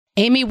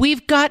Amy,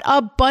 we've got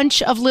a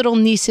bunch of little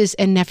nieces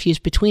and nephews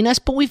between us,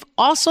 but we've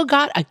also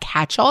got a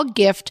catch-all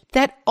gift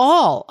that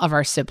all of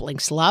our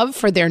siblings love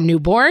for their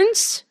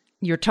newborns.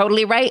 You're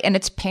totally right, and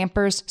it's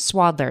Pampers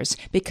Swaddlers,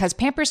 because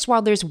Pampers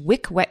Swaddlers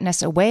wick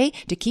wetness away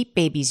to keep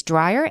babies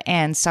drier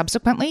and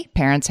subsequently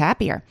parents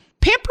happier.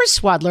 Pampers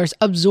Swaddlers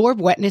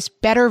absorb wetness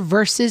better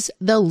versus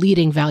the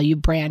leading value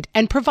brand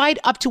and provide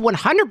up to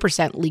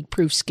 100%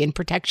 leak-proof skin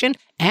protection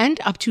and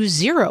up to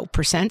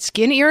 0%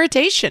 skin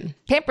irritation.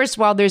 Pampers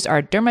Swaddlers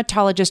are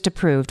dermatologist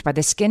approved by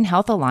the Skin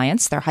Health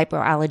Alliance. They're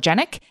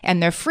hypoallergenic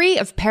and they're free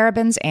of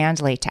parabens and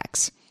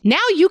latex. Now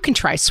you can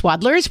try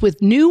Swaddlers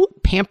with new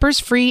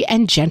Pampers-free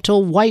and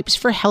gentle wipes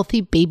for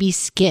healthy baby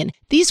skin.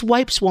 These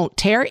wipes won't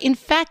tear. In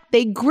fact,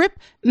 they grip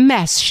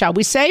mess, shall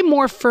we say,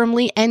 more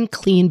firmly and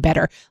clean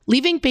better,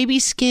 leaving baby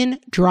skin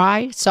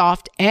dry,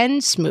 soft,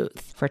 and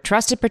smooth. For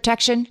trusted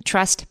protection,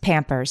 trust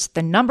Pampers,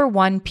 the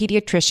 #1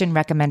 pediatrician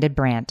recommended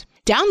brand.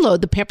 Download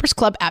the Pampers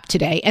Club app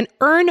today and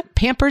earn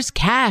Pampers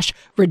Cash.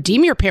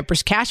 Redeem your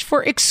Pampers Cash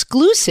for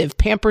exclusive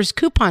Pampers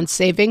coupon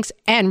savings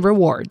and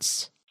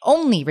rewards.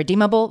 Only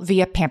redeemable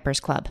via Pampers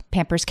Club.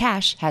 Pampers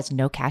Cash has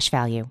no cash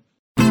value.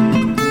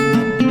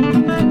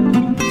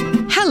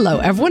 Hello,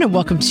 everyone, and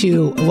welcome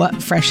to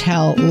What Fresh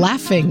Hell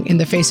Laughing in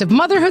the Face of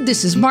Motherhood.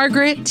 This is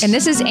Margaret. And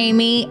this is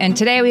Amy. And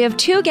today we have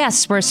two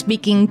guests. We're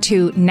speaking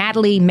to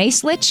Natalie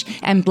Mayslich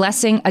and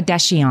Blessing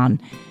Adesiyan.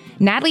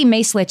 Natalie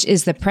Mayslich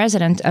is the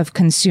president of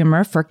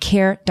consumer for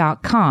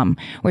Care.com,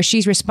 where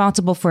she's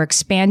responsible for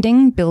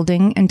expanding,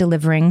 building, and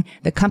delivering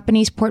the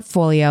company's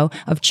portfolio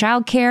of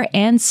childcare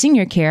and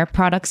senior care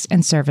products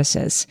and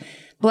services.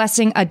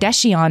 Blessing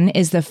Adesiyan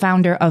is the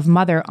founder of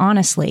Mother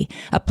Honestly,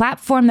 a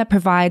platform that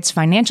provides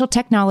financial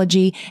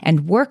technology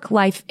and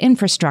work-life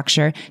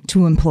infrastructure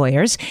to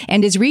employers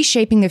and is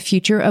reshaping the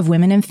future of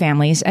women and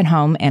families at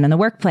home and in the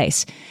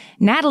workplace.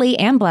 Natalie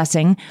and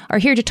Blessing are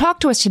here to talk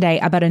to us today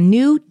about a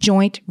new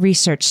joint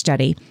research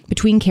study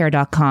between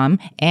Care.com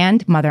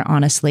and Mother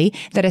Honestly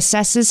that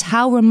assesses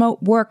how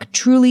remote work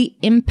truly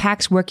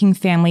impacts working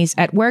families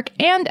at work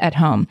and at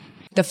home.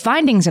 The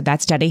findings of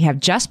that study have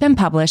just been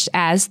published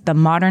as the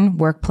Modern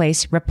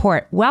Workplace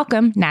Report.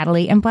 Welcome,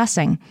 Natalie and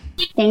Blessing.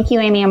 Thank you,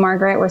 Amy and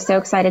Margaret. We're so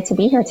excited to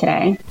be here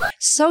today.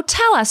 So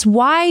tell us,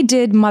 why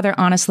did Mother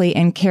Honestly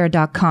and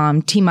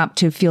Care.com team up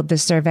to field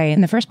this survey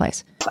in the first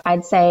place?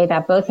 I'd say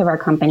that both of our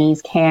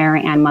companies, Care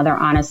and Mother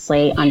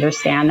Honestly,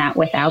 understand that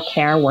without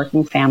care,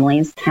 working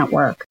families can't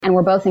work. And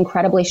we're both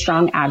incredibly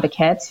strong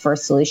advocates for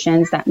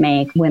solutions that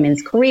make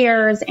women's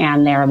careers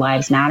and their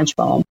lives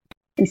manageable.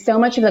 And so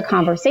much of the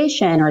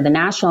conversation, or the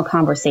national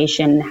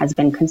conversation, has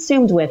been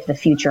consumed with the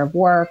future of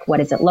work. What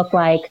does it look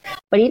like?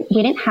 But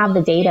we didn't have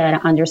the data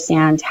to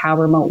understand how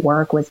remote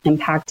work was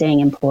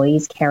impacting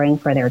employees caring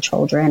for their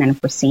children and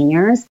for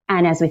seniors.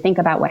 And as we think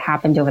about what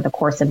happened over the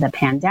course of the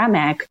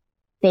pandemic,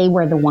 they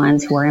were the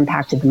ones who were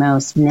impacted the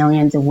most.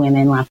 Millions of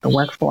women left the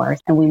workforce.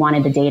 And we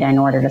wanted the data in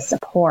order to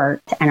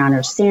support and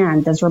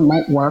understand, does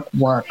remote work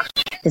work?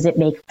 Does it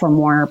make for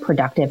more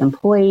productive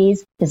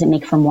employees? Does it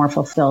make for more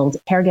fulfilled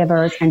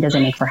caregivers? And does it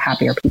make for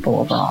happier people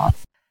overall?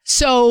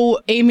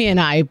 So Amy and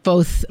I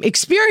both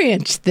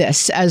experienced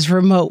this as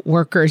remote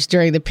workers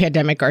during the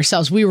pandemic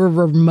ourselves. We were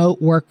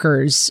remote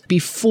workers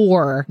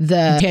before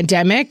the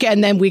pandemic,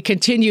 and then we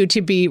continue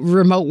to be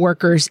remote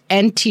workers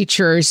and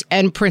teachers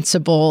and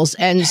principals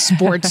and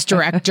sports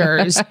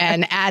directors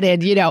and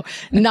added,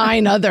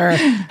 9 other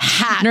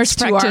hats.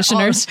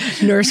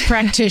 Nurse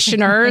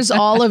practitioners,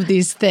 all of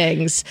these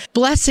things.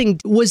 Blessing,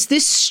 was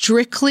this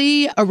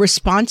strictly a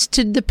response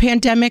to the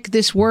pandemic,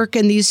 this work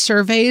and these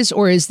surveys,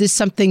 or is this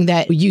something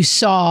that you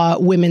saw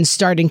women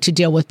starting to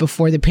deal with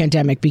before the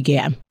pandemic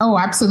began? Oh,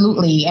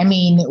 absolutely. I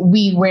mean,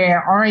 we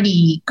were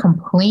already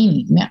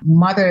complaining.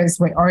 Mothers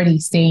were already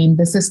saying,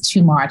 this is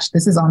too much.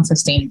 This is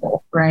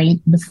unsustainable, right?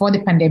 Before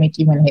the pandemic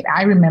even hit.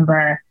 I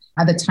remember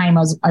at the time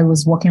I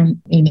was working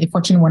in a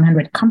Fortune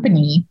 100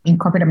 company in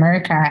corporate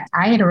America.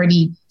 I had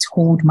already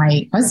told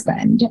my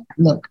husband,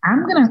 look,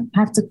 I'm going to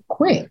have to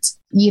quit.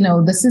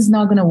 This is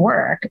not going to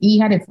work. He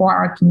had a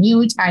 4-hour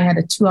commute. I had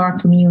a 2-hour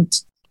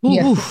commute. We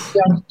had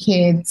young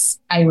kids.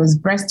 I was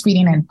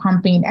breastfeeding and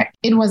pumping.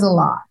 It was a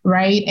lot,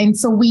 right? And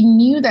so we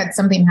knew that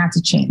something had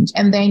to change.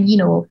 And then,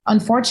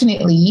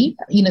 unfortunately,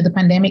 the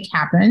pandemic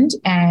happened,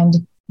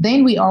 and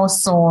then we all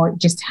saw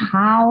just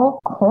how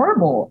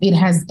horrible it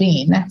has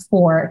been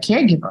for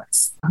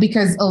caregivers,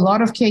 because a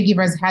lot of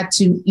caregivers had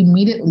to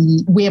immediately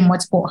wear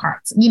multiple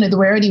hats. They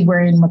were already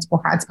wearing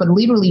multiple hats, but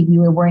literally we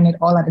were wearing it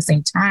all at the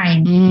same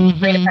time during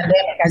the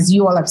pandemic, as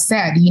you all have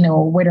said,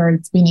 whether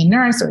it's being a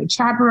nurse or a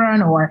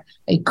chaperone or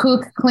a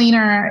cook,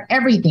 cleaner,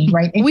 everything,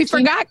 right? And we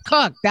forgot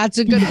cook. That's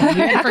a good one.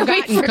 We had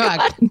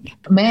forgotten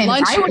cook. Man,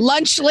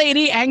 lunch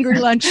lady, angry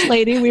lunch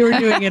lady. We were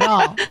doing it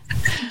all.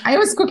 I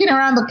was cooking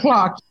around the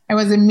clock. I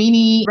was a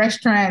mini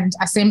restaurant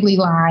assembly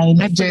line.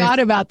 I forgot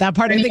about that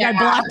part. I think I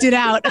blocked it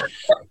out.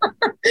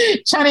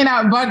 Churning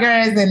out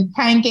burgers and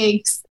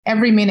pancakes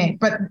every minute.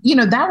 But,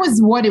 that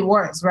was what it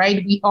was,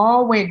 right? We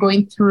all were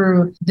going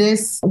through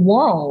this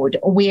world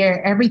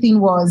where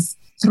everything was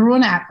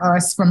thrown at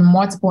us from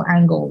multiple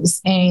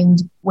angles. And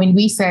when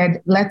we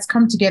said, let's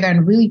come together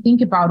and really think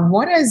about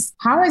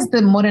how has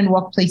the modern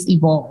workplace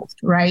evolved,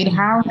 right?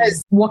 How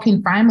has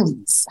working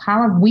families,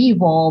 how have we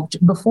evolved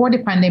before the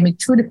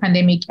pandemic, through the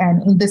pandemic,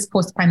 and in this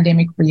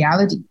post-pandemic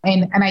reality?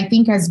 And I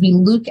think as we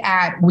look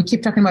at, we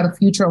keep talking about the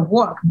future of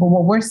work, but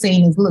what we're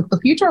saying is, look, the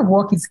future of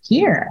work is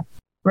here,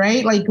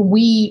 right? Like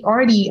we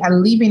already are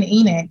living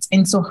in it.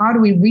 And so how do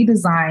we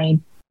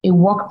redesign a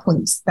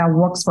workplace that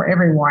works for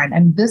everyone?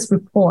 And this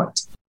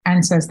report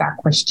answers that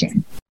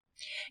question.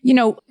 You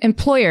know,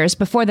 employers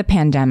before the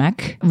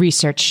pandemic,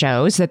 research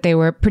shows that they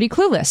were pretty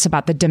clueless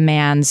about the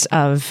demands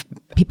of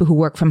people who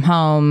work from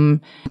home,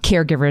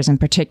 caregivers in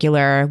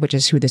particular, which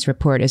is who this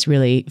report is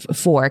really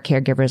for,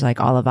 caregivers like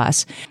all of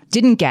us,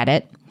 didn't get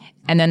it.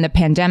 And then the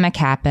pandemic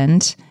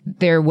happened.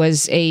 There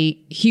was a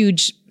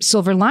huge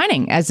silver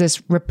lining, as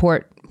this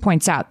report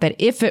points out, that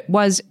if it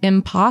was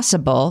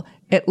impossible,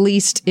 at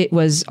least it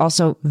was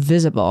also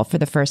visible for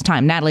the first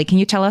time. Natalie, can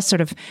you tell us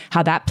sort of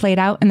how that played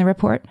out in the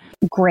report?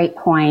 Great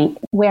point.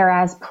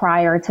 Whereas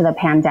prior to the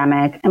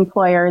pandemic,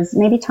 employers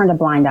maybe turned a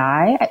blind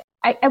eye.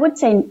 I would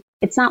say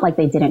it's not like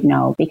they didn't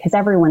know, because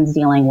everyone's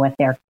dealing with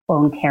their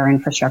own care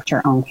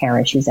infrastructure, own care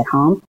issues at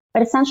home,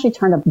 but essentially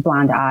turned a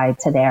blind eye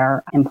to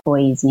their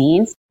employees'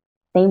 needs.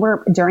 They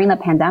were, during the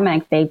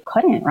pandemic, they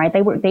couldn't, right?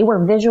 They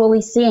were visually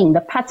seeing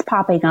the pets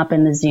popping up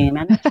in the Zoom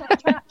and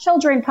the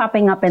children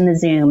popping up in the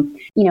Zoom.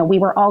 You know, we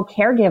were all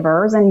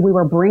caregivers and we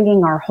were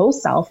bringing our whole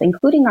self,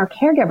 including our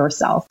caregiver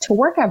self, to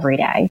work every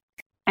day.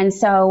 And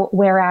so,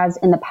 whereas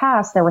in the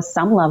past, there was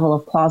some level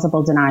of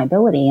plausible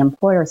deniability,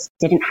 employers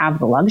didn't have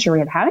the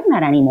luxury of having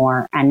that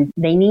anymore. And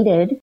they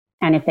needed,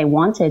 and if they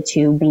wanted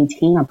to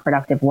maintain a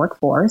productive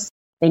workforce,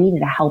 they needed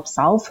to help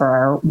solve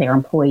for their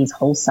employees'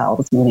 whole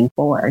selves moving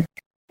forward.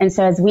 And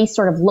so as we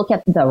sort of look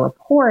at the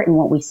report and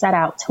what we set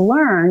out to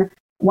learn,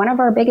 one of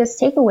our biggest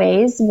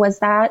takeaways was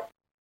that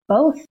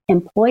both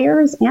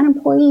employers and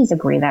employees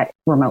agree that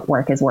remote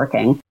work is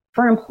working.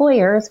 For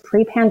employers,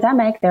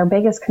 pre-pandemic, their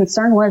biggest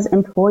concern was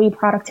employee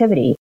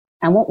productivity.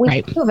 And what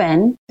we've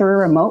proven through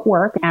remote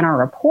work and our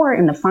report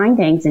and the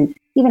findings, and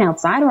even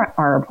outside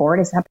our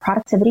report, is that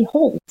productivity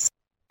holds.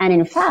 And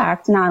in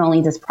fact, not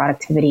only does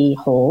productivity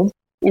hold,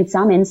 in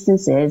some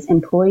instances,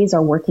 employees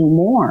are working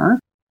more,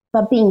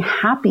 but being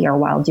happier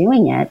while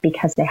doing it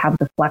because they have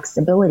the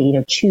flexibility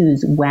to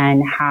choose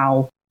when,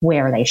 how,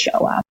 where they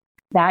show up.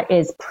 That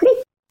is pretty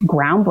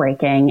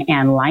groundbreaking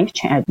and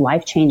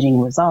life-changing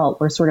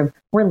result.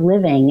 We're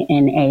living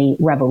in a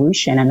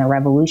revolution, and the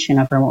revolution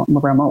of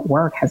remote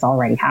work has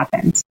already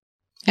happened.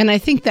 And I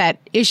think that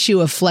issue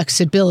of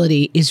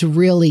flexibility is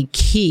really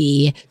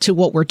key to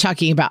what we're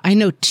talking about. I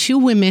know two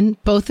women,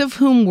 both of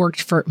whom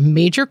worked for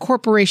major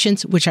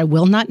corporations, which I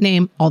will not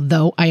name,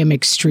 although I am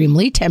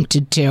extremely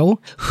tempted to,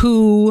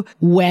 who,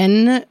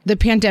 when the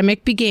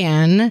pandemic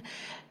began,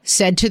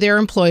 said to their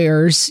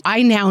employers,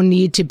 I now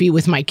need to be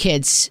with my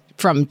kids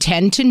from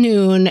 10 to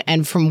noon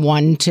and from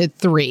 1 to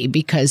 3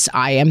 because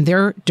I am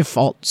their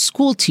default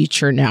school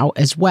teacher now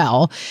as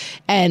well.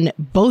 And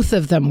both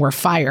of them were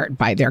fired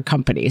by their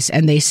companies.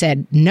 And they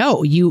said,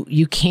 no,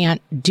 you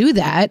can't do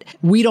that.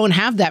 We don't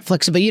have that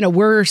flexibility. You know,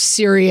 we're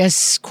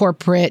serious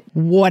corporate,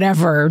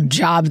 whatever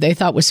job they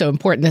thought was so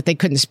important that they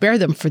couldn't spare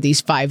them for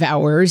these 5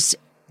 hours.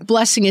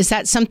 Blessing, is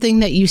that something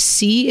that you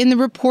see in the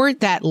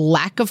report, that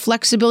lack of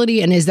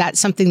flexibility? And is that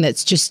something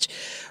that's just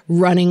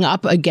running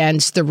up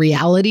against the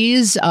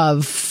realities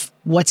of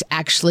what's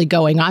actually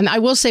going on? I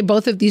will say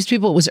both of these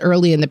people, it was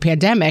early in the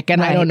pandemic,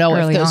 and I don't know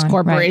if those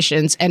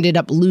corporations ended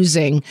up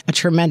losing a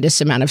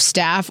tremendous amount of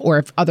staff, or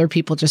if other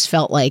people just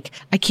felt like,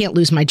 I can't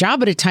lose my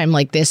job at a time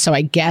like this, so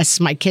I guess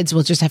my kids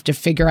will just have to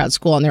figure out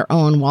school on their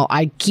own while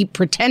I keep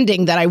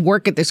pretending that I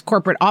work at this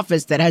corporate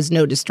office that has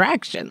no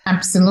distraction.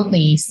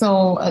 Absolutely.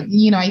 So,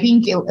 I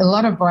think a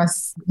lot of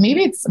us,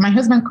 maybe my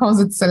husband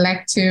calls it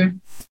selective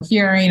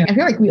hearing. I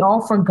feel like we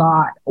all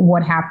forgot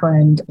what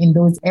happened in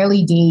those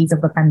early days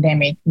of the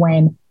pandemic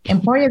when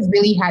employers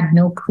really had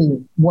no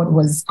clue what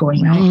was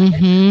going on.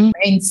 Mm-hmm.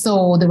 And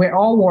so they were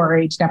all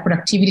worried that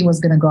productivity was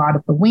going to go out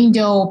of the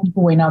window.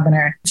 People were not going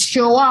to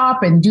show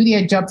up and do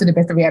their job to the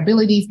best of their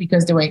abilities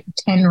because they were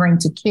tendering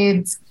to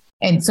kids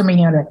and so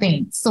many other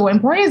things. So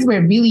employers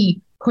were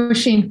really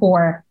pushing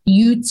for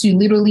you to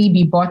literally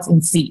be butts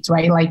in seats,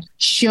 right? Like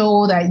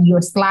show that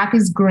your Slack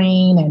is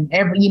green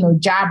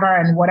and Jabber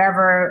and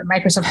whatever,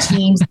 Microsoft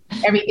Teams,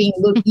 everything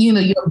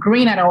you're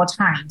green at all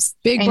times.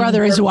 Big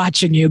Brother is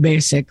watching you,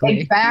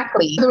 basically.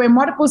 Exactly. There were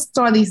multiple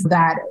studies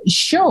that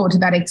showed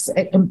that,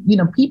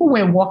 people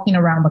were walking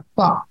around the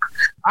clock.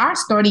 Our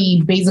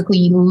study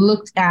basically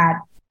looked at,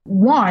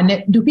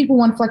 one, do people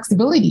want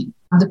flexibility?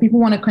 Do people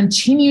want to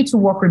continue to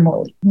work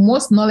remotely?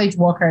 Most knowledge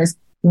workers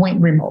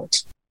went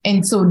remote.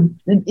 And so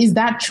is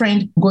that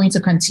trend going to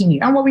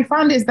continue? And what we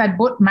found is that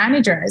both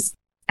managers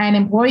and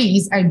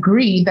employees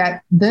agree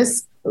that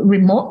this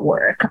remote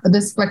work,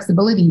 this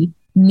flexibility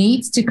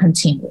needs to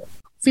continue.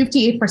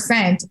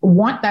 58%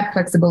 want that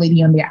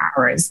flexibility on their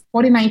hours.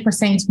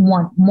 49%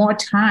 want more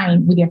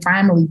time with their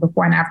family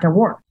before and after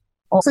work.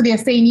 Also, they're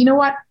saying, you know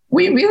what?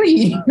 we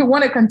really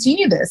want to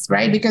continue this,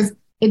 right? Because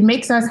it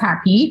makes us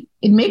happy.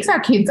 It makes our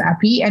kids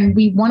happy, and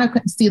we want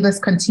to see this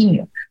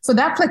continue. So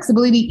that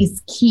flexibility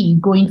is key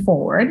going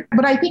forward.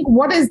 But I think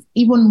what is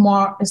even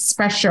more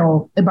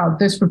special about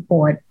this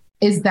report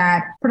is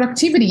that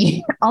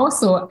productivity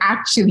also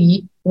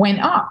actually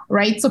went up,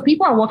 right? So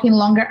people are working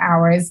longer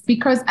hours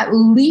because at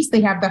least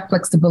they have that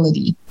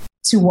flexibility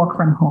to work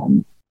from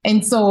home.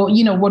 And so,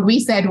 what we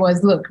said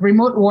was, look,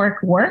 remote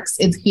work works.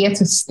 It's here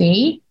to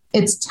stay.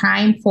 It's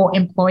time for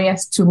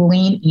employers to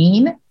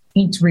lean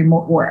into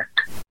remote work,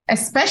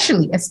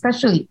 especially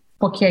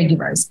for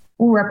caregivers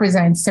who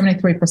represent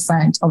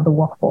 73% of the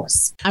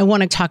workforce. I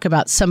want to talk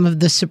about some of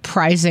the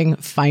surprising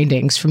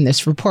findings from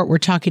this report. We're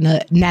talking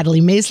to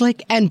Natalie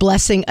Mayslich and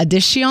Blessing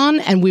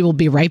Adesiyan, and we will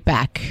be right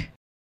back.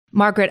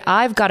 Margaret,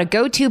 I've got a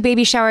go-to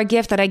baby shower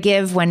gift that I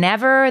give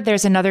whenever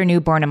there's another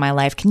newborn in my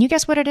life. Can you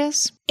guess what it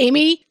is?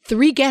 Amy,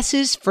 3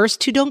 guesses.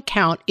 First 2 don't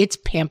count. It's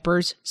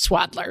Pampers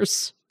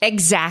Swaddlers.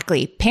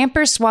 Exactly.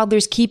 Pampers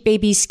Swaddlers keep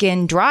baby's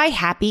skin dry,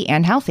 happy,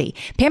 and healthy.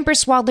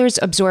 Pampers Swaddlers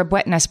absorb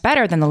wetness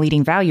better than the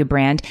leading value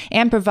brand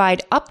and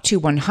provide up to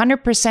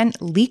 100%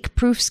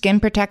 leak-proof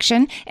skin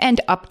protection and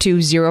up to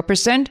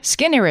 0%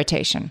 skin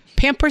irritation.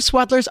 Pampers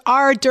Swaddlers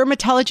are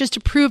dermatologist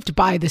approved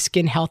by the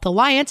Skin Health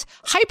Alliance,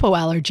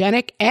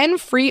 hypoallergenic, and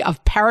free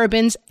of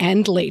parabens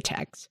and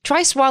latex.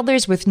 Try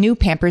Swaddlers with new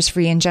Pampers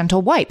Free and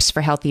Gentle wipes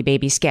for healthy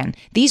baby skin.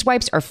 These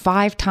wipes are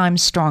 5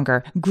 times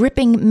stronger,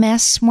 gripping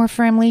mess more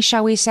firmly,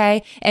 shall we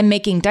say, and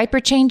making diaper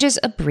changes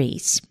a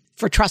breeze.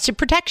 For trusted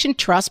protection,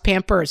 trust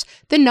Pampers,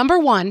 the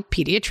 #1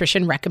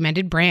 pediatrician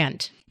recommended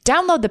brand.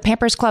 Download the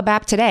Pampers Club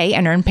app today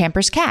and earn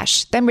Pampers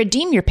Cash. Then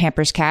redeem your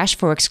Pampers Cash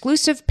for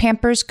exclusive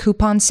Pampers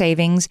coupon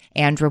savings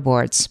and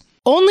rewards.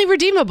 Only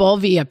redeemable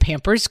via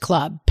Pampers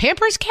Club.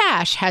 Pampers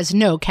Cash has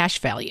no cash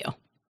value.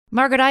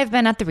 Margaret, I've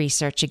been at the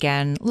research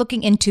again,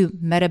 looking into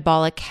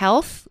metabolic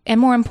health and,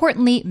 more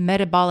importantly,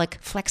 metabolic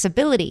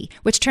flexibility,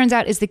 which turns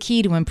out is the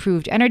key to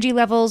improved energy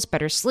levels,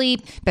 better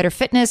sleep, better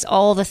fitness,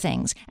 all the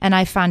things. And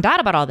I found out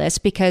about all this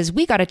because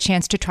we got a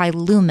chance to try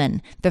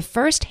Lumen, the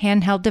first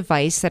handheld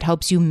device that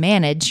helps you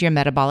manage your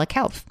metabolic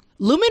health.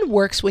 Lumen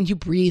works when you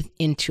breathe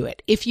into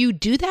it. If you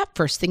do that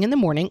first thing in the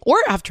morning or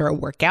after a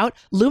workout,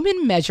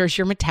 Lumen measures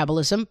your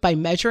metabolism by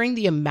measuring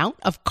the amount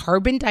of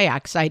carbon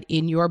dioxide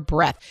in your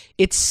breath.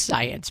 It's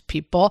science,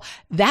 people.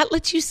 That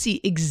lets you see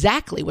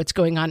exactly what's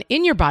going on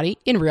in your body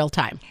in real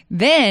time.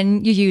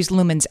 Then you use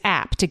Lumen's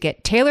app to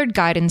get tailored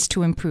guidance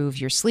to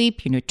improve your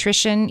sleep, your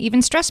nutrition,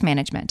 even stress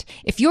management.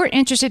 If you're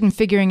interested in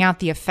figuring out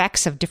the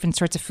effects of different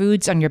sorts of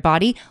foods on your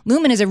body,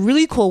 Lumen is a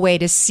really cool way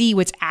to see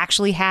what's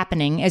actually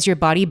happening as your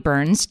body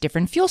burns different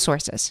fuel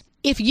sources.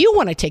 If you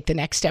want to take the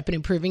next step in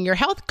improving your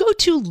health, go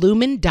to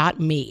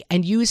lumen.me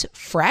and use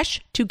FRESH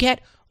to get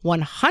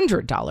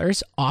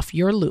 $100 off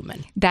your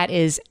Lumen. That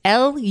is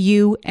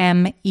LUMEN.ME.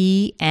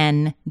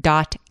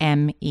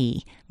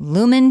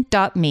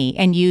 Lumen.me,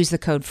 and use the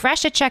code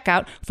FRESH at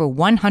checkout for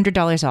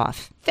 $100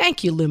 off.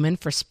 Thank you, Lumen,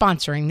 for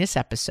sponsoring this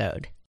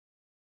episode.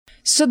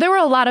 So there were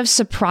a lot of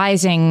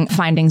surprising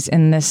findings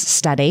in this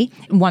study.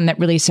 One that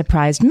really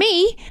surprised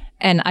me,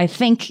 and I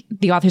think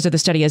the authors of the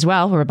study as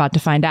well, we're about to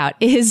find out,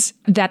 is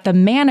that the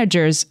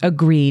managers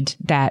agreed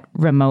that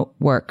remote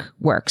work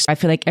works. I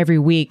feel like every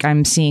week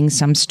I'm seeing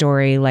some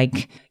story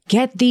like,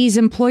 get these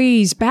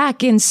employees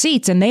back in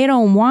seats and they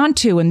don't want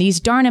to. And these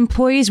darn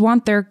employees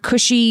want their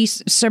cushy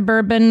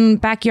suburban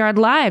backyard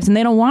lives and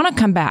they don't want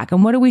to come back.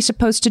 And what are we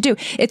supposed to do?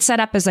 It's set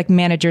up as like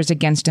managers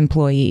against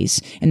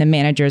employees. And the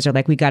managers are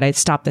like, we got to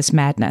stop this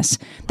madness.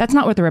 That's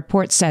not what the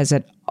report says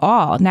at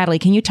all. Natalie,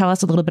 can you tell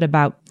us a little bit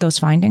about those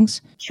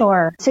findings?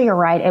 Sure. So you're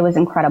right. It was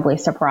incredibly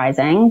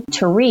surprising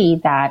to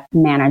read that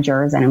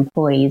managers and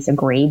employees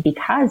agreed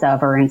because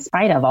of, or in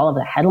spite of, all of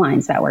the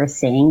headlines that we're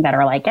seeing that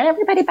are like, get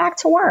everybody back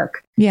to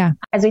work. Yeah.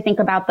 As we think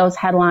about those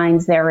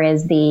headlines, there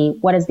is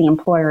what does the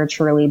employer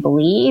truly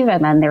believe?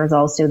 And then there's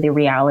also the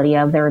reality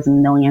of there's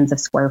millions of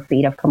square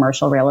feet of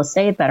commercial real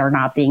estate that are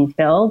not being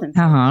filled. And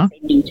so they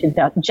need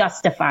to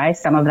justify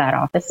some of that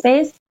office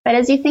space. But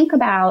as you think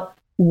about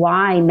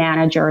why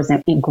managers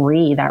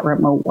agree that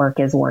remote work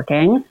is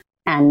working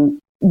and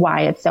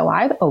why it's so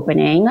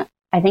eye-opening,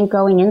 I think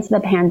going into the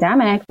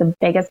pandemic, the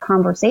biggest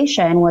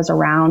conversation was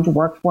around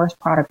workforce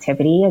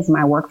productivity. Is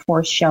my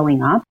workforce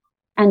showing up?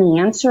 And the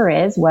answer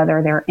is,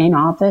 whether they're in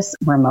office,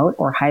 remote,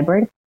 or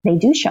hybrid, they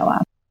do show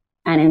up.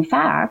 And in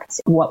fact,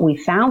 what we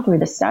found through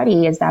the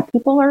study is that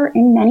people are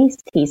in many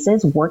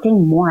cases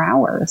working more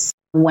hours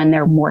when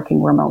they're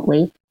working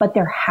remotely, but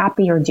they're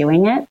happier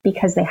doing it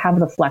because they have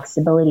the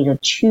flexibility to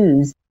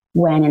choose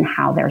when and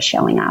how they're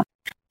showing up.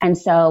 And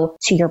so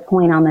to your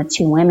point on the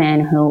 2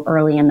 women who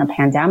early in the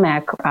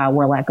pandemic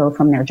were let go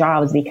from their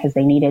jobs because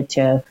they needed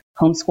to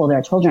homeschool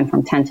their children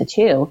from 10 to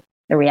 2,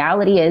 the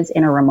reality is,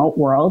 in a remote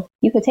world,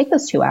 you could take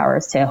those 2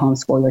 hours to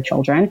homeschool your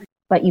children,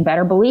 but you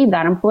better believe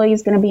that employee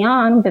is going to be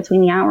on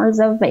between the hours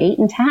of 8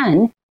 and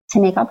 10 to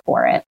make up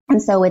for it.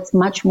 And so it's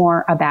much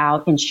more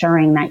about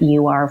ensuring that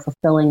you are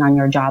fulfilling on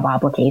your job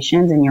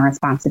obligations and your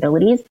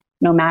responsibilities,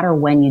 no matter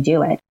when you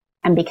do it.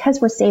 And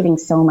because we're saving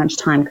so much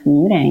time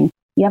commuting,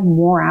 you have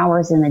more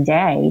hours in the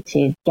day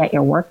to get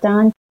your work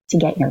done, to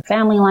get your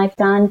family life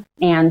done,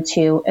 and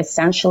to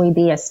essentially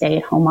be a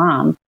stay-at-home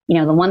mom. You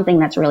know, the one thing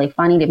that's really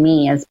funny to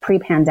me is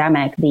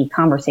pre-pandemic, the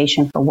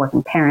conversation for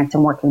working parents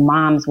and working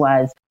moms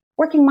was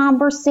working mom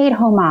versus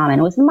stay-at-home mom. And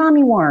it was the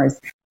mommy wars.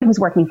 Who's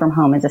working from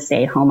home as a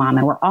stay-at-home mom,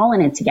 and we're all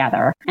in it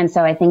together. And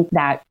so I think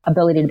that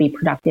ability to be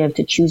productive,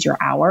 to choose your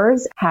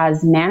hours,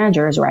 has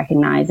managers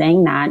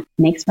recognizing that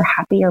makes for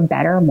happier,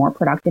 better, more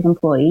productive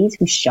employees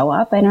who show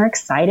up and are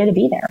excited to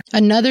be there.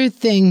 Another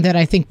thing that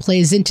I think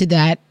plays into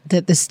that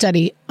the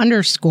study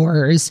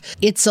underscores,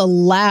 it's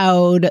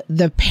allowed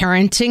the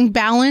parenting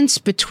balance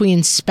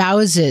between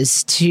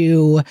spouses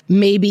to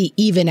maybe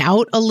even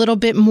out a little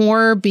bit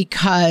more,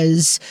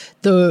 because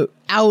the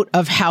out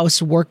of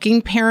house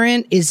working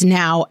parent is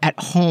now at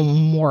home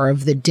more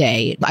of the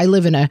day. I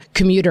live in a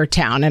commuter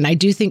town, and I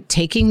do think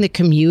taking the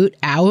commute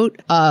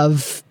out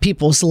of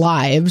people's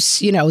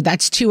lives, you know,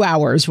 that's 2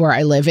 hours where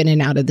I live in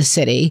and out of the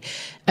city.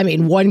 I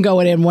mean, one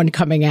going in, one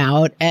coming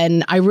out.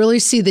 And I really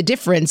see the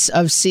difference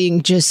of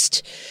seeing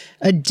just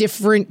a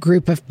different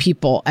group of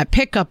people at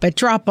pickup, at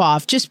drop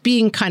off, just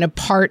being kind of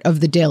part of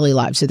the daily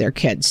lives of their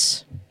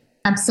kids.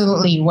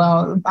 Absolutely.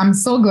 Well, I'm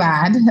so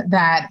glad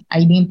that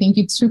I didn't think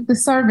you took the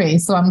survey.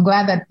 So I'm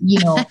glad that,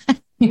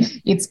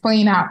 it's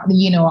playing out,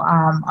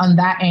 on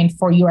that end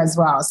for you as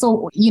well.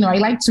 So, I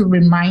like to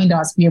remind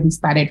us where we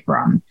started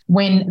from.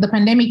 When the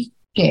pandemic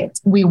hit,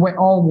 we were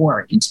all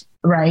worried,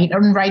 right?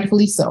 And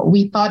rightfully so.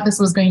 We thought this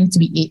was going to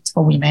be it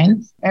for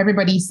women.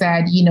 Everybody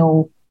said,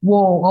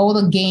 whoa, all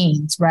the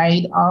gains,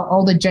 right?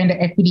 All the gender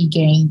equity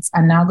gains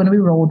are now going to be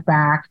rolled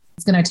back.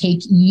 It's going to take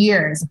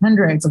years,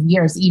 hundreds of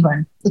years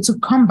even, to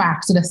come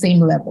back to the same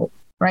level,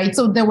 right?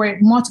 So there were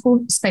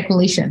multiple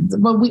speculations,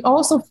 but we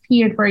also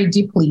feared very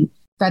deeply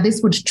that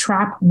this would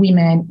trap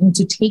women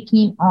into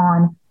taking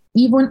on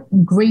even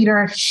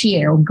greater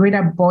share or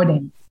greater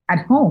burden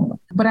at home.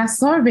 But our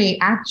survey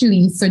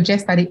actually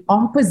suggests that the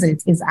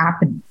opposite is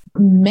happening.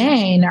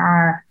 Men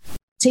are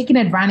taking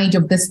advantage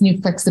of this new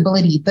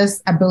flexibility,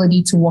 this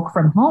ability to work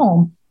from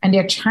home, and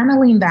they're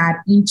channeling that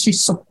into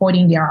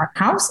supporting their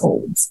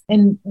households.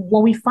 And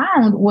what we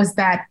found was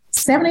that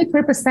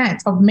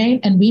 73% of men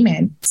and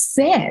women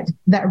said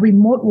that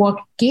remote work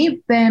gave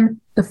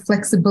them the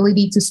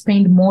flexibility to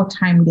spend more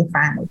time with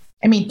their family.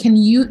 I mean, can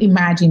you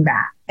imagine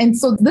that? And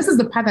so this is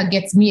the part that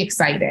gets me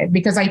excited,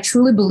 because I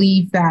truly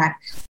believe that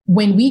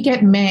when we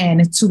get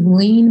men to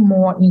lean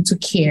more into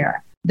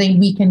care, then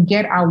we can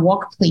get our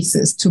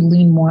workplaces to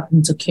lean more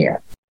into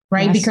care.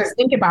 Right? Yes. Because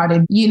think about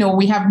it,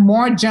 we have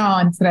more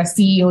Johns that are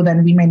CEO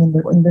than women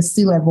in the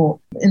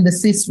C-level, in the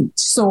C-suite.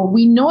 So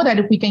we know that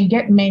if we can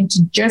get men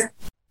to just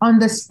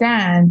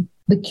understand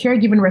the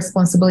caregiving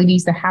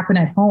responsibilities that happen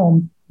at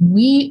home,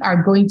 we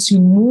are going to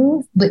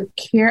move the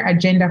care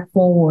agenda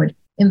forward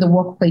in the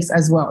workplace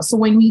as well. So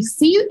when we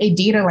see a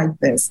data like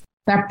this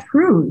that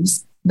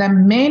proves that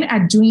men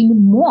are doing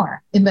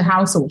more in the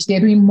household, they're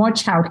doing more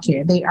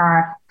childcare, they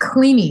are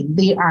cleaning,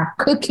 they are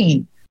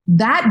cooking,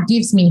 that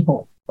gives me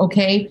hope.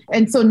 Okay.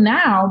 And so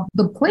now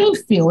the playing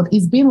field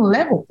is being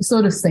leveled,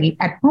 so to say,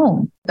 at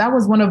home. That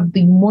was one of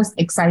the most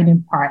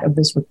exciting part of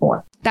this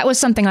report. That was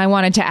something I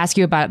wanted to ask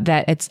you about,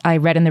 I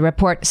read in the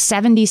report,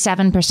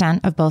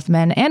 77% of both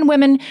men and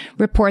women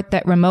report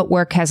that remote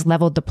work has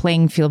leveled the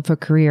playing field for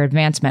career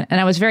advancement.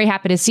 And I was very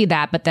happy to see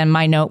that. But then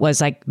my note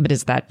was like, but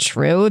is that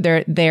true?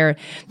 They're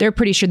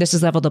pretty sure this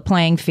has leveled the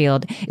playing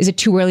field. Is it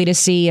too early to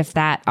see if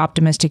that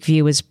optimistic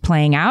view is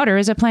playing out, or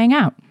is it playing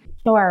out?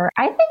 Sure.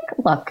 I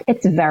think, look,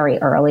 it's very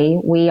early.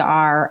 We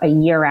are a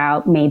year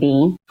out,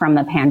 maybe, from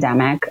the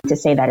pandemic to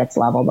say that it's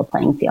leveled the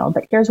playing field.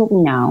 But here's what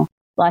we know.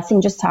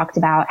 Blessing just talked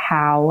about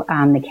how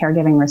the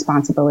caregiving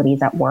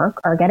responsibilities at work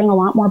are getting a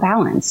lot more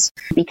balanced,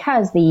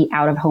 because the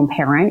out-of-home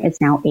parent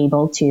is now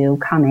able to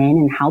come in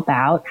and help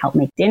out, help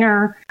make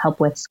dinner,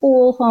 help with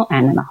school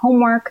and the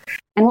homework.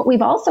 And what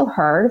we've also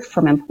heard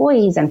from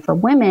employees and for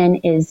women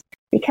is,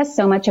 because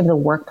so much of the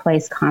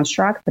workplace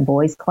construct, the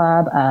boys'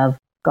 club of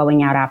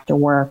going out after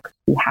work,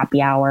 do happy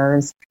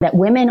hours, that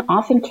women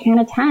often can't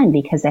attend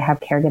because they have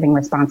caregiving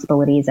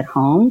responsibilities at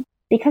home,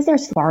 because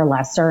there's far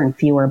lesser and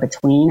fewer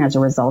between as a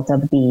result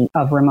of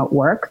remote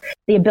work.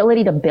 The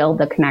ability to build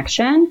the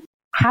connection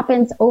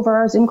happens over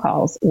our Zoom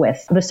calls.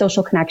 With the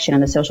social connection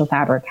and the social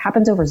fabric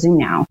happens over Zoom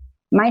now.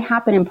 Might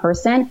happen in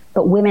person,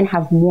 but women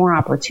have more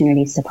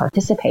opportunities to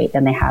participate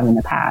than they have in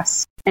the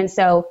past. And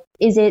so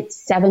is it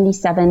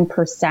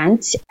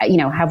 77%?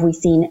 Have we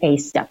seen a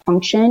step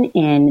function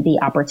in the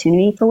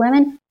opportunity for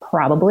women?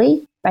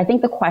 Probably. But I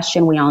think the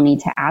question we all need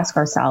to ask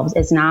ourselves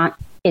is not,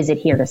 is it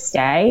here to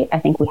stay? I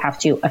think we have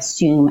to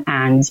assume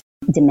and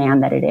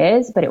demand that it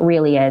is, but it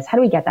really is, how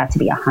do we get that to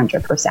be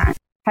 100%?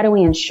 How do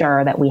we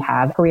ensure that we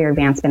have career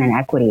advancement and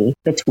equity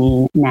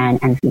between men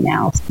and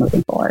females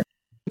moving forward?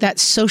 That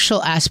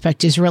social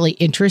aspect is really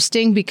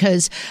interesting,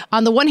 because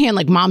on the one hand,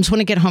 like, moms want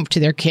to get home to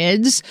their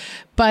kids,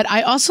 But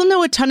I also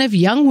know a ton of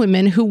young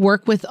women who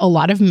work with a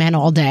lot of men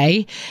all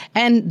day,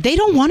 and they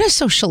don't want to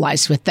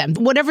socialize with them.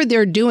 Whatever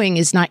they're doing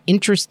is not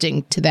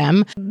interesting to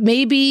them.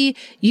 Maybe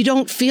you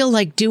don't feel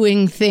like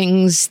doing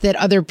things that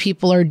other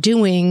people are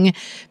doing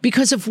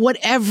because of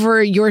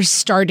whatever your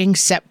starting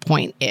set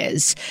point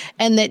is.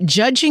 And that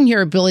judging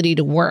your ability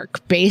to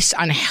work based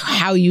on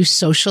how you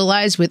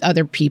socialize with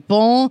other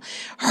people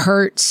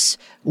hurts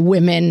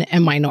women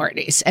and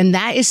minorities. And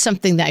that is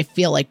something that I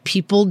feel like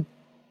people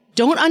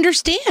don't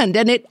understand.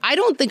 And I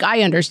don't think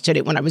I understood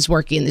it when I was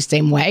working in the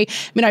same way.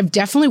 I mean, I've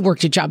definitely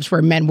worked at jobs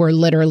where men were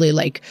literally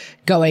like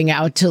going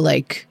out to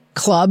like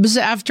clubs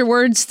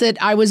afterwards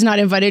that I was not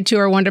invited to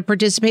or wanted to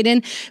participate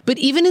in. But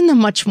even in the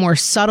much more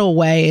subtle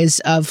ways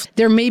of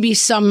there may be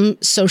some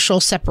social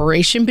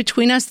separation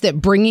between us,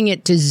 that bringing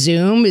it to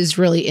Zoom is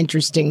really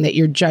interesting, that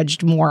you're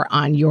judged more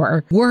on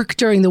your work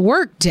during the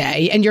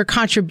workday and your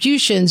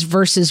contributions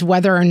versus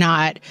whether or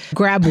not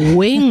grab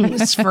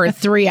wings for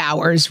 3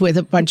 hours with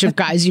a bunch of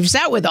guys you've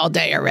sat with all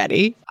day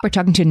already. We're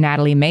talking to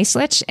Natalie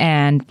Mayslich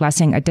and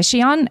Blessing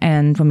Adesiyan.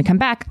 And when we come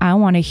back, I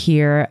want to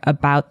hear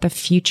about the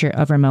future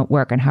of remote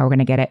work and how we're going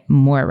to get it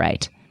more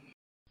right.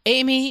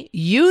 Amy,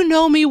 you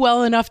know me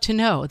well enough to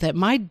know that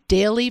my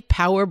daily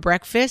power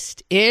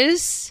breakfast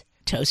is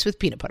toast with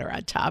peanut butter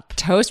on top.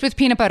 Toast with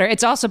peanut butter.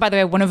 It's also, by the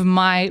way, one of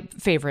my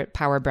favorite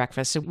power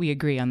breakfasts. So we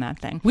agree on that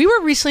thing. We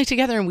were recently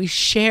together and we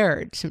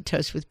shared some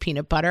toast with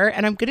peanut butter.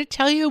 And I'm going to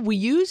tell you, we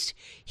used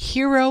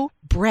Hero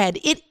bread.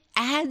 It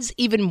adds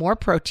even more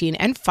protein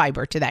and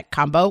fiber to that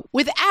combo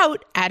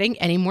without adding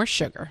any more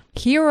sugar.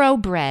 Hero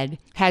Bread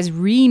has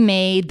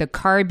remade the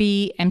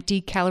carby,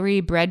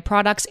 empty-calorie bread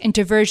products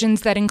into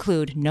versions that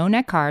include no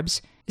net carbs,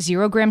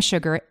 0 gram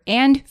sugar,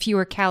 and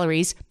fewer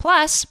calories,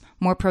 plus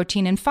more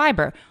protein and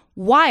fiber,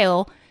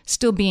 while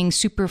still being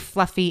super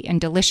fluffy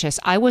and delicious.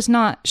 I was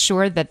not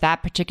sure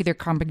that particular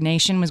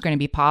combination was going to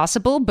be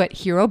possible, but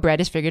Hero Bread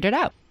has figured it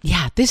out.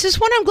 Yeah, this is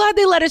one I'm glad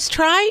they let us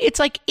try. It's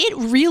like, it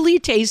really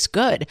tastes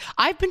good.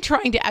 I've been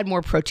trying to add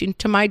more protein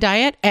to my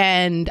diet,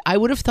 and I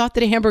would have thought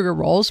that a hamburger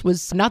rolls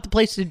was not the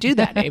place to do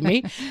that,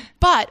 Amy.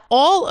 But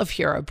all of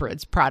Hero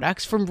Bread's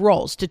products, from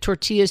rolls to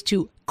tortillas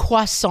to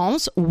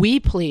croissants, we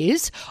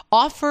please,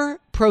 offer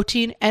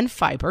protein and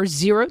fiber,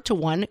 0 to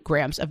 1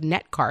 grams of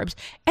net carbs,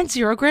 and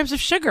 0 grams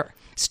of sugar.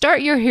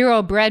 Start your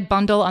Hero Bread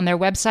bundle on their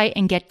website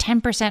and get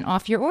 10%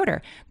 off your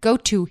order. Go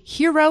to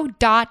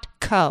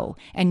hero.co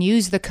and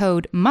use the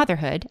code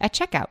motherhood at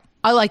checkout.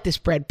 I like this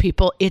bread,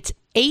 people. It's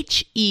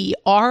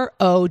HERO.co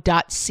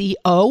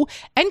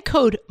and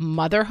code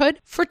motherhood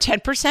for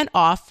 10%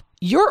 off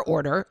your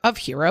order of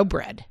Hero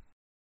Bread.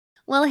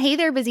 Well, hey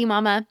there, busy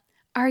mama.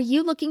 Are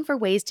you looking for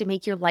ways to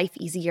make your life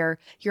easier,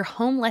 your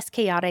home less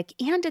chaotic,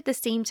 and at the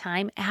same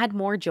time add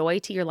more joy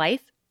to your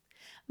life?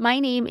 My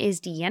name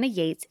is Deanna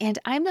Yates, and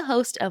I'm the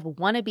host of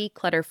Wanna Be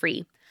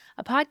Clutter-Free,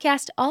 a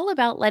podcast all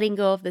about letting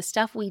go of the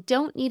stuff we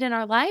don't need in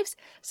our lives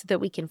so that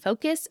we can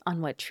focus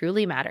on what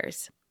truly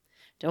matters.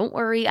 Don't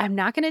worry, I'm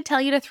not going to tell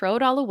you to throw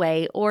it all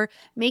away or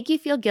make you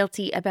feel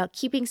guilty about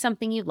keeping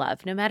something you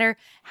love, no matter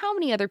how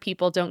many other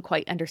people don't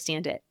quite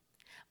understand it.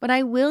 But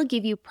I will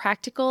give you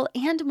practical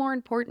and, more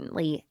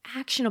importantly,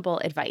 actionable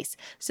advice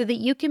so that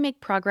you can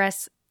make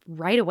progress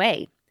right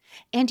away.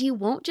 And you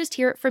won't just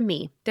hear it from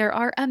me. There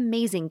are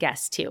amazing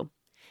guests too.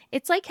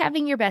 It's like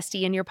having your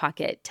bestie in your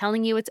pocket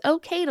telling you it's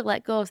okay to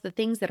let go of the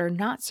things that are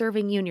not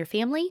serving you and your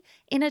family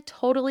in a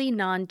totally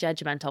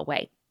non-judgmental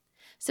way.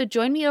 So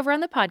join me over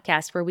on the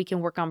podcast where we can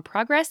work on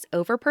progress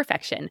over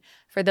perfection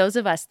for those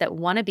of us that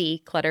want to be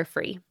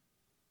clutter-free.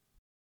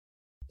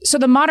 So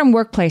the Modern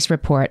Workplace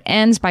Report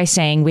ends by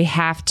saying we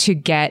have to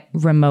get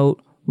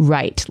remote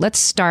right. Let's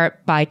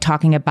start by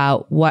talking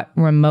about what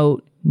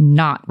remote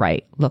not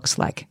right looks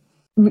like.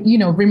 You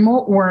know,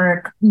 remote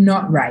work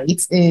not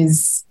right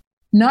is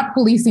not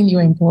policing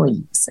your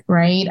employees,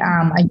 right?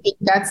 I think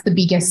that's the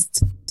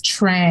biggest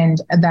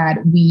trend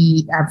that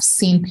we have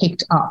seen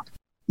picked up,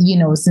 you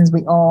know, since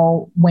we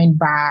all went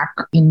back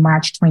in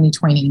March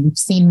 2020. We've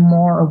seen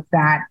more of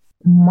that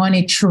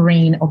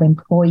monitoring of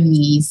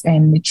employees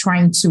and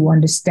trying to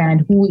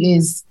understand who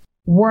is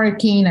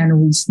working and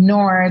who's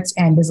not.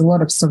 And there's a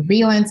lot of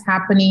surveillance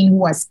happening,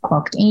 who has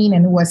clocked in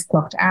and who has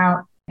clocked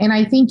out. And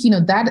I think, you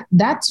know,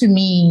 that to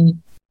me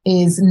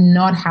is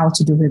not how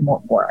to do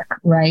remote work,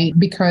 right?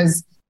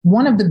 Because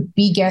one of the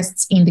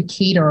biggest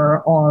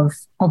indicator of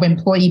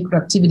employee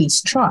productivity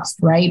is trust,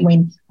 right?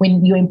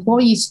 When your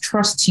employees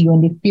trust you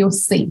and they feel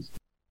safe,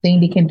 then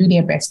they can do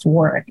their best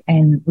work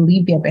and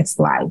live their best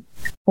life.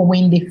 But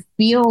when they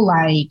feel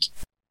like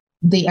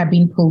they are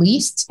being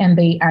policed and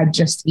they are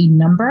just a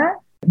number,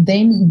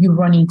 then you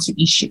run into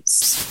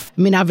issues.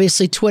 I mean,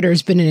 obviously,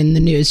 Twitter's been in the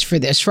news for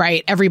this,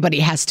 right? Everybody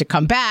has to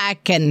come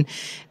back. And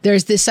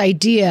there's this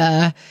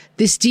idea,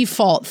 this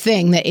default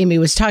thing that Amy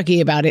was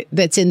talking about, it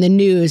that's in the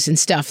news and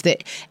stuff,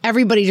 that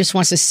everybody just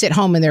wants to sit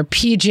home in their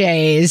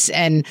PJs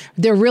and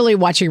they're really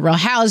watching Real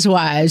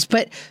Housewives.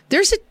 But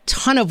there's a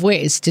ton of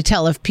ways to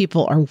tell if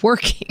people are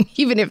working,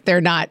 even if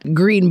they're not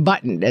green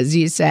buttoned, as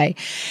you say.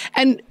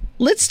 And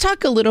Let's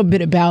talk a little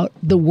bit about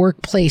the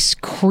workplace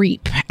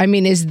creep. I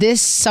mean, is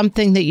this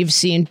something that you've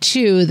seen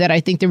too, that I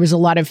think there was a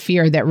lot of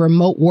fear that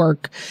remote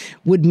work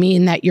would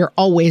mean that you're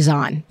always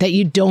on, that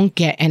you don't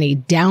get any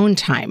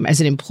downtime as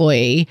an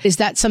employee? Is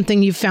that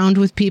something you've found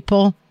with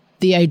people?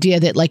 The idea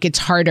that like it's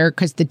harder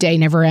because the day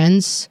never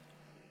ends?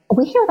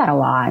 We hear that a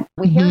lot.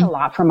 We hear it a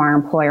lot from our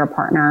employer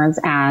partners,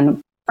 and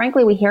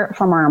frankly, we hear it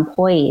from our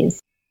employees.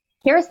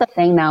 Here's the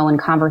thing, though, in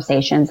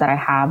conversations that I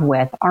have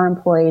with our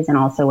employees and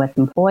also with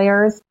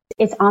employers,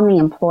 it's on the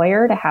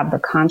employer to have the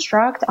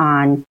construct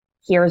on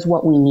here's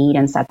what we need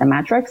and set the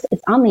metrics.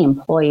 It's on the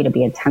employee to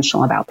be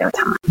intentional about their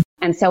time.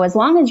 And so as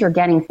long as you're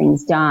getting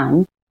things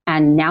done,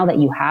 and now that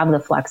you have the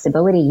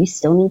flexibility, you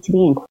still need to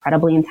be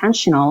incredibly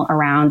intentional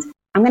around,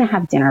 I'm going to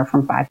have dinner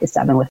from 5 to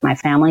 7 with my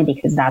family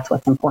because that's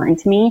what's important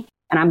to me.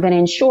 And I'm going to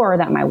ensure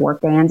that my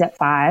workday ends at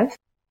 5.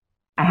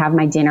 I have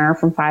my dinner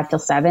from 5 till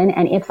 7.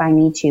 And if I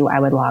need to, I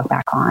would log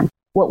back on.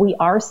 What we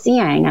are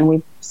seeing, and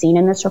we've seen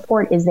in this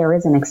report, is there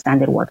is an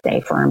extended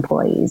workday for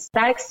employees.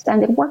 That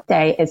extended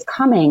workday is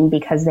coming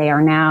because they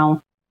are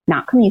now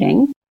not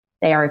commuting.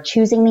 They are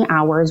choosing the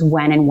hours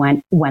when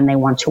they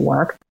want to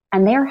work,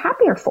 and they are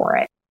happier for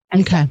it.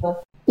 And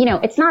so,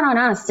 it's not on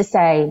us to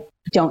say,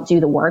 don't do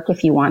the work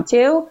if you want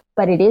to,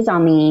 but it is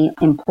on the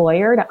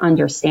employer to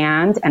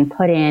understand and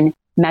put in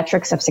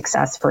metrics of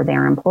success for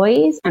their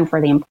employees and for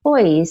the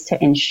employees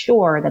to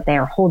ensure that they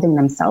are holding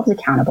themselves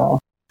accountable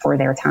for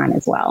their time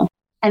as well.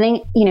 I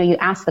think, you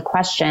asked the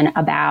question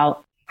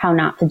about how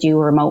not to do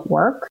remote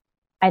work.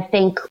 I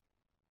think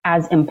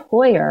as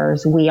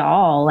employers, we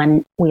all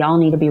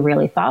need to be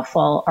really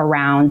thoughtful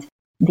around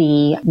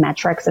the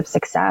metrics of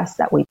success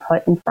that we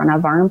put in front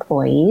of our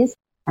employees,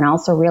 and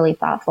also really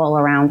thoughtful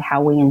around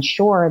how we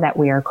ensure that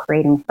we are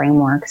creating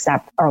frameworks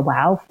that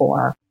allow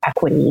for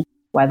equity,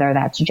 whether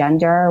that's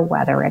gender,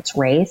 whether it's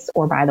race,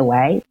 or by the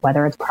way,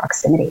 whether it's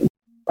proximity,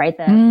 right?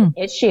 The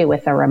issue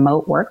with a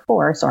remote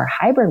workforce or a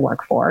hybrid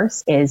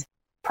workforce is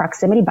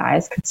proximity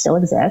bias could still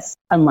exist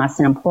unless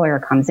an employer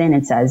comes in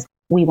and says,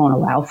 we won't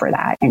allow for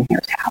that, and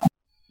here's how.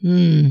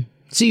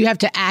 So you have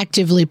to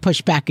actively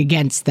push back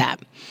against that.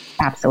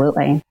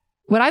 Absolutely.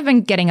 What I've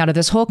been getting out of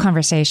this whole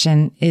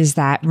conversation is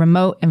that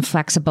remote and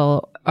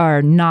flexible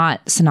are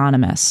not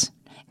synonymous,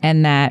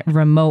 and that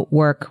remote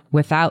work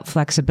without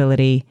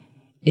flexibility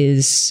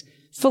is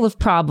full of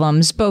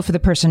problems, both for the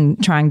person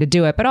trying to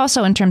do it, but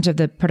also in terms of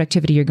the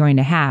productivity you're going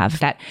to have.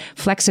 That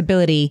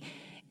flexibility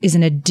is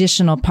an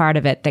additional part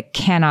of it that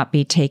cannot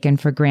be taken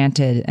for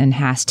granted and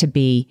has to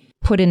be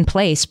put in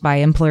place by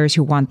employers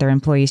who want their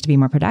employees to be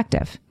more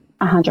productive.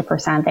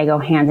 100%. They go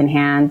hand in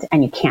hand,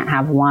 and you can't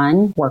have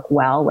one work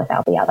well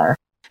without the other.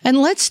 And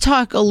let's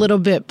talk a little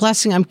bit,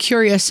 Blessing, I'm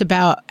curious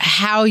about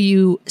how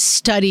you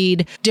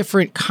studied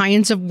different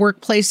kinds of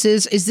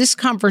workplaces. Is this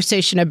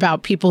conversation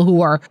about people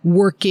who are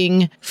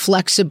working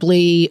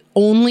flexibly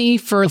only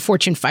for a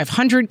Fortune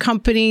 500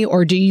 company,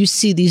 or do you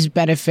see these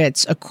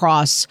benefits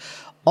across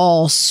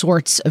all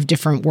sorts of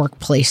different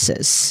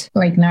workplaces?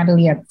 Like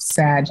Natalie had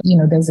said,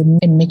 there's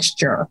a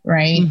mixture,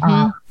 right?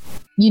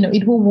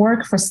 It will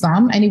work for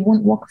some and it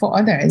won't work for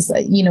others.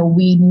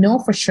 We know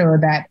for sure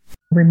that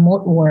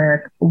remote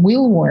work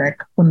will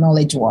work for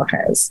knowledge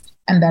workers,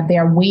 and that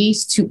there are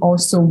ways to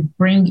also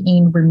bring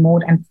in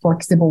remote and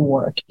flexible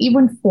work,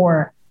 even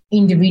for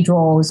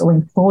individuals or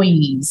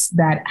employees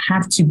that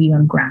have to be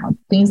on ground.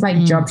 Things like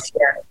job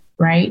sharing,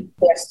 right?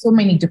 There are so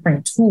many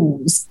different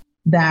tools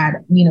that,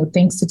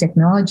 thanks to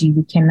technology,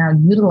 we can now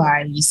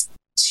utilize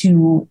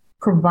to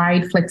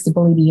provide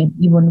flexibility and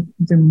even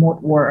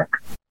remote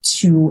work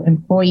to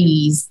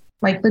employees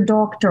like the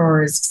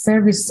doctors,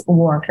 service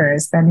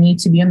workers that need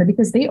to be on there,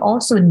 because they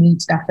also need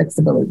that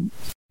flexibility.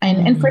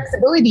 And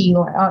flexibility,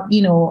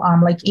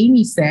 like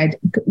Amy said,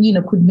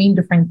 could mean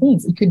different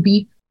things. It could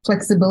be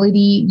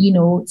flexibility,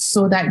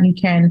 so that you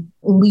can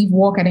leave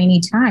work at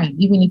any time,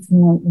 even if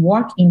you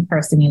work in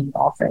person in the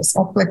office,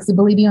 or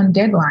flexibility on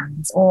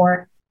deadlines,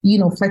 or,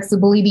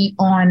 flexibility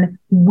on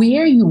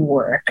where you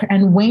work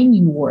and when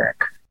you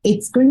work.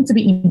 It's going to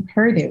be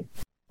imperative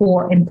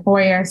for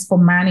employers, for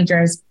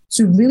managers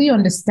to really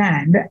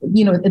understand,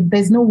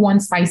 there's no one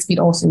size fit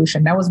all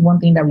solution. That was one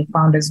thing that we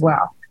found as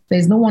well.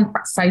 There's no one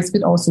size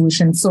fit all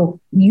solution. So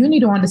you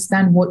need to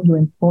understand what your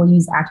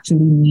employees actually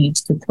need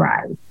to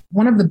thrive.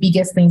 One of the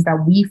biggest things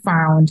that we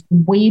found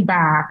way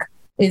back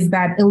is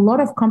that a lot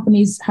of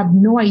companies have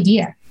no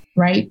idea,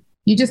 right?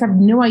 You just have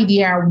no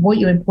idea what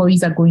your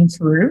employees are going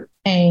through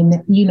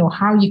and,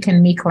 how you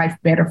can make life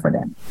better for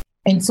them.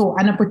 And so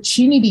an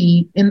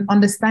opportunity in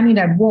understanding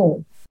that,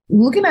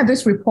 looking at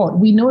this report,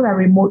 we know that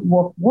remote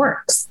work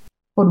works,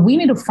 but we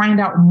need to find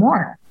out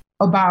more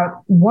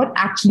about what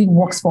actually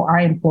works for our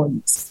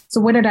employees. So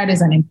whether that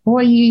is an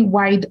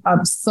employee-wide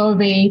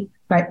survey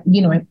that,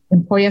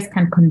 employers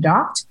can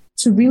conduct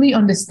to really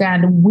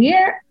understand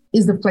where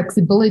is the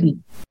flexibility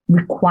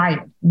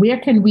required? Where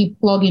can we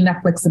plug in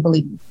that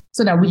flexibility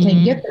so that we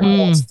can get the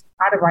most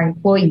out of our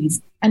employees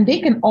and they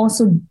can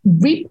also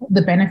reap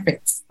the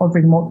benefits of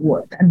remote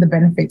work and the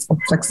benefits of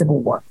flexible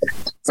work.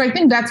 So I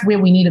think that's where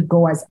we need to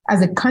go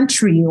as a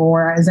country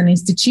or as an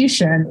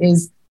institution,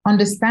 is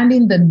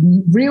understanding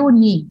the real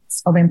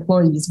needs of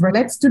employees. But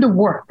let's do the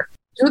work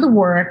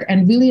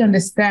and really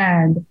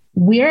understand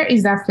where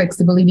is that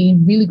flexibility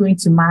really going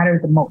to matter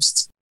the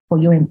most for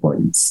your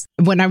employees.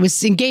 When I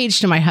was engaged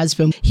to my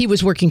husband, he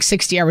was working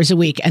 60 hours a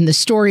week. And the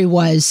story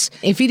was,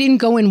 if he didn't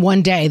go in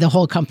one day, the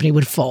whole company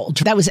would fold.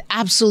 That was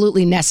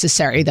absolutely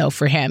necessary, though,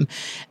 for him.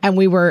 And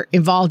we were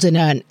involved in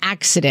an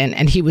accident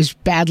and he was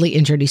badly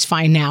injured. He's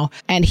fine now.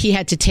 And he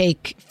had to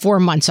take 4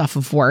 months off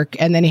of work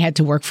and then he had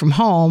to work from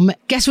home.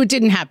 Guess what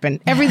didn't happen?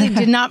 Everything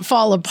did not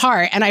fall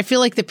apart. And I feel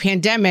like the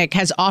pandemic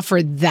has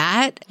offered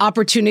that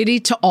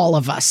opportunity to all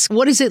of us.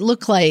 What does it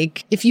look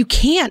like if you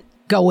can't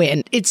go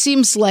in? It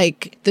seems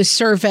like the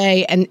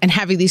survey and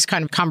having these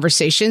kind of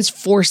conversations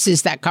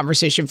forces that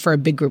conversation for a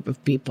big group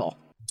of people.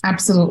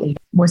 Absolutely.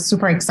 We're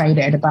super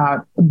excited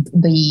about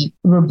the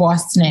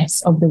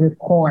robustness of the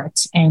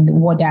report and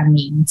what that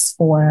means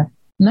for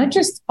not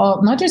just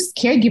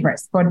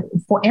caregivers, but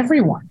for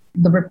everyone.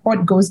 The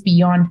report goes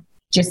beyond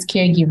just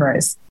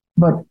caregivers,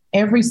 but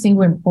every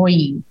single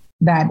employee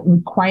that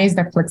requires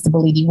that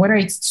flexibility, whether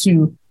it's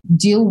to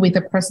deal with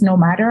a personal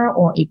matter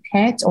or a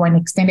pet or an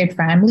extended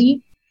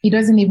family. It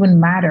doesn't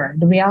even matter.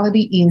 The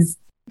reality is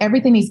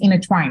everything is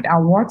intertwined.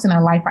 Our works and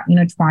our life are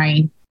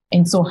intertwined.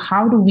 And so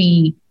how do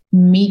we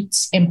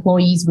meet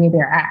employees where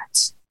they're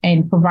at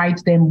and provide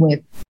them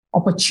with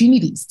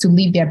opportunities to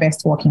live their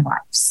best working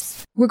lives?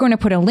 We're going to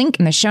put a link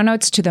in the show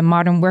notes to the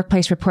Modern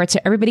Workplace Report so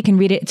everybody can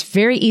read it. It's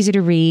very easy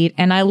to read.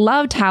 And I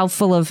loved how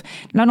full of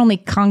not only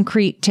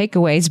concrete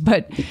takeaways,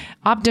 but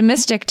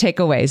optimistic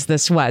takeaways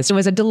this was. It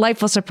was a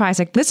delightful surprise.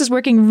 Like, this is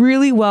working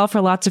really well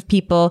for lots of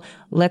people.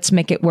 Let's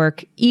make it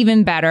work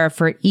even better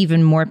for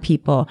even more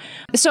people.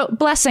 So,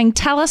 Blessing,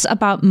 tell us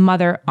about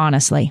Mother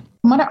Honestly.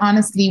 Mother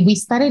Honestly, we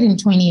started in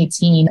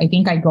 2018. I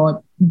think I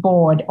got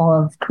bored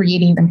of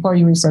creating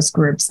employee resource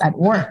groups at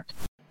work.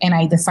 And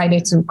I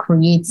decided to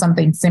create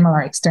something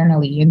similar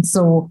externally. And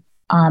so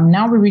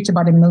now we reach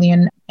about 1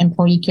 million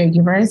employee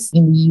caregivers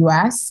in the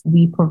US.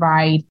 We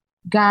provide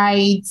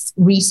guides,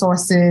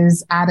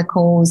 resources,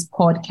 articles,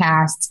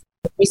 podcasts.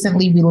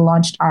 Recently, we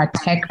launched our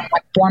tech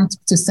platform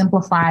to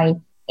simplify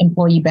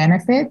employee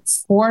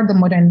benefits for the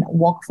modern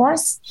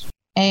workforce.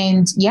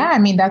 And yeah, I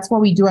mean, that's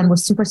what we do. And we're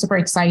super, super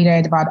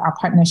excited about our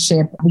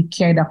partnership with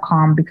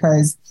care.com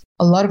because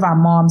a lot of our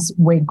moms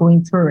were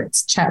going through it.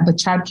 The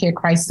childcare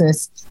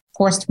crisis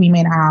forced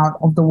women out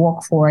of the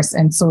workforce.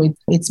 And so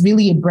it's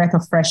really a breath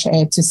of fresh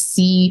air to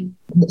see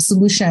the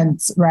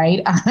solutions,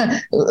 right?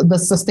 The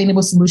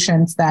sustainable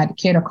solutions that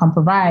care.com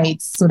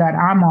provides so that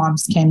our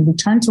moms can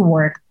return to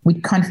work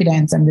with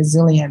confidence and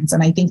resilience.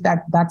 And I think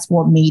that that's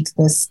what made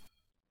this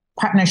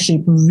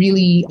partnership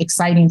really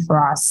exciting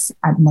for us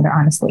at Mother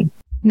Honestly.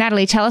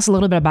 Natalie, tell us a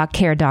little bit about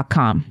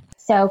care.com.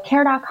 So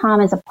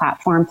care.com is a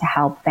platform to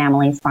help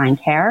families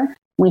find care.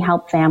 We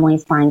help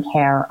families find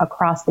care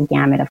across the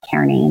gamut of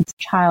care needs: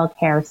 child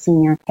care,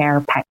 senior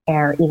care, pet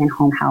care, even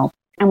home health.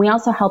 And we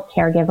also help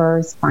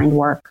caregivers find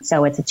work.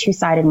 So it's a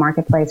two-sided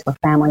marketplace where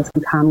families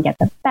can come get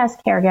the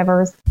best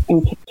caregivers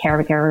and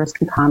caregivers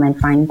can come and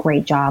find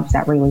great jobs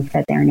that really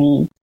fit their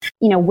needs.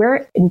 You know,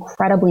 we're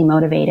incredibly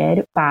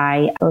motivated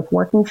by both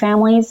working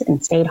families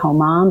and stay-at-home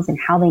moms and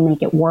how they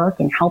make it work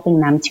and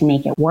helping them to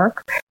make it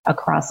work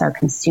across our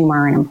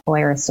consumer and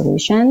employer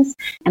solutions.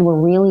 And we're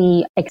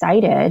really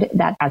excited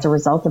that as a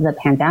result of the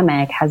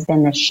pandemic has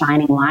been this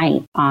shining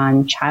light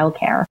on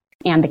childcare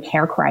and the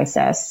care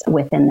crisis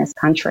within this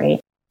country.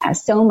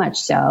 So much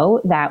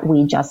so that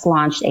we just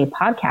launched a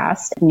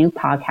new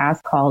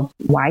podcast called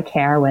Why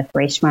Care with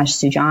Reshma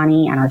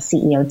Sujani and our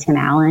CEO, Tim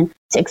Allen,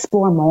 to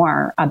explore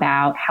more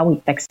about how we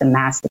fix the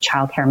mess, the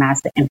childcare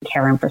mess, and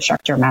care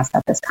infrastructure mess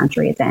that this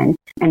country is in.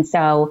 And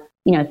so,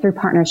 you know, through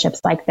partnerships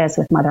like this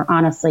with Mother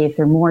Honestly,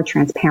 through more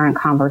transparent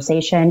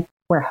conversation,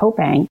 we're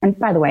hoping, and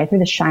by the way, through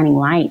the shining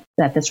light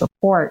that this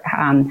report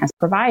has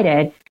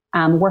provided,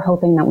 we're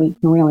hoping that we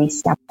can really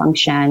step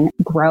function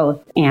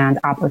growth and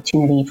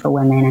opportunity for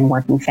women and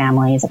working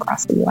families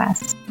across the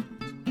U.S.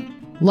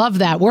 Love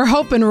that. We're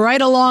hoping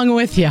right along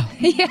with you.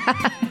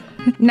 Yeah.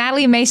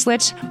 Natalie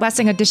Mayslich,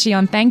 Blessing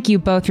Adesiyan, thank you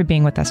both for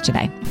being with us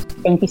today.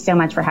 Thank you so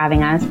much for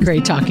having us.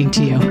 Great talking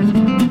to you.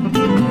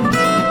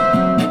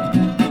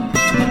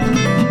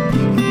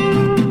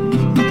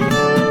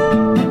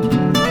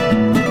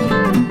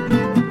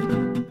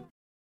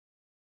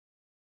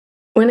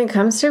 When it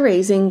comes to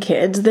raising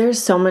kids, there's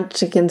so much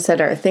to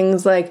consider.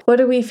 Things like, what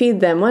do we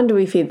feed them? When do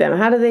we feed them?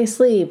 How do they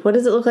sleep? What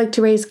does it look like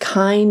to raise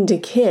kind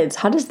kids?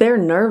 How does their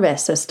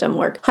nervous system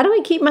work? How do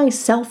I keep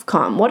myself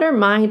calm? What are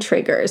my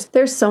triggers?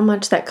 There's so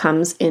much that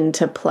comes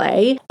into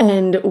play,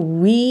 and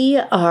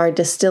we are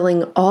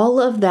distilling all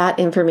of that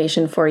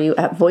information for you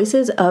at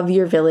Voices of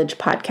Your Village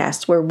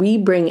podcast, where we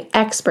bring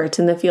experts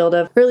in the field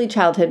of early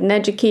childhood and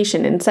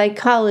education and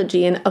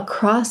psychology and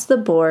across the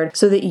board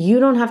so that you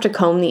don't have to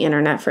comb the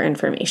internet for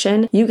information.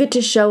 then you get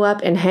to show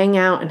up and hang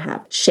out and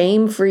have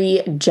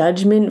shame-free,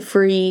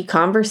 judgment-free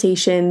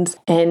conversations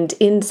and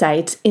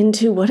insights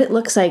into what it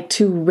looks like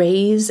to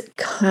raise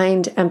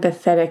kind,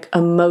 empathetic,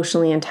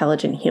 emotionally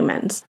intelligent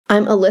humans.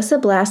 I'm Alyssa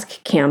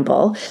Blask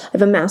Campbell. I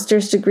have a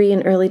master's degree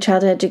in early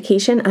childhood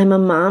education. I'm a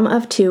mom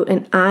of 2,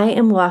 and I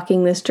am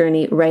walking this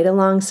journey right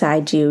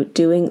alongside you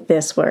doing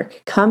this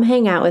work. Come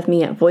hang out with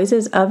me at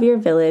Voices of Your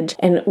Village,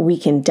 and we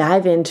can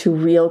dive into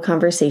real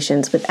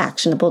conversations with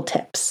actionable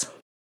tips.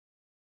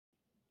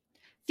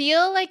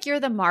 Feel like you're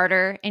the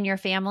martyr in your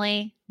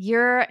family?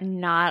 You're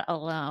not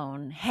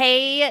alone.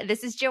 Hey,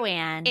 this is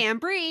Joanne. And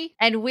Bree.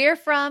 And we're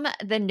from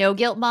the No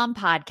Guilt Mom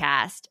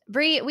podcast.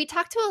 Bree, we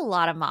talk to a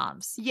lot of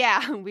moms.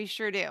 Yeah, we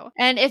sure do.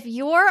 And if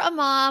you're a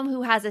mom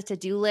who has a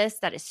to-do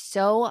list that is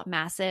so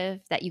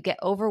massive that you get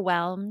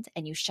overwhelmed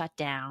and you shut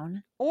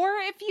down, or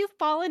if you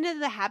fall into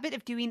the habit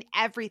of doing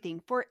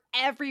everything for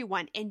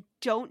everyone and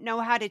don't know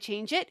how to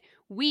change it,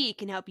 we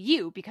can help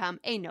you become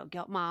a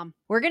no-guilt mom.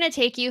 we're going to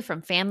take you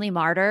from family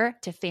martyr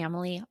to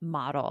family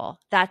model.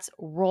 That's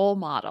role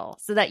model,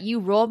 so that you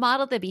role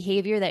model the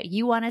behavior that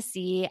you want to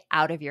see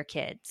out of your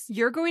kids.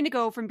 You're going to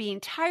go from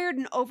being tired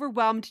and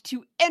overwhelmed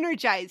to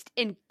energized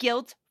and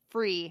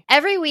guilt-free.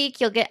 Every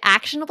week, you'll get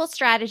actionable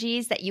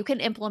strategies that you can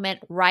implement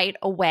right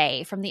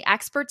away from the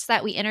experts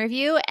that we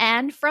interview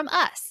and from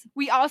us.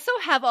 We also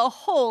have a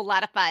whole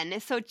lot of fun,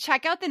 so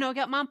check out the No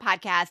Guilt Mom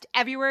podcast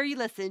everywhere you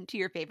listen to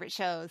your favorite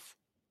shows.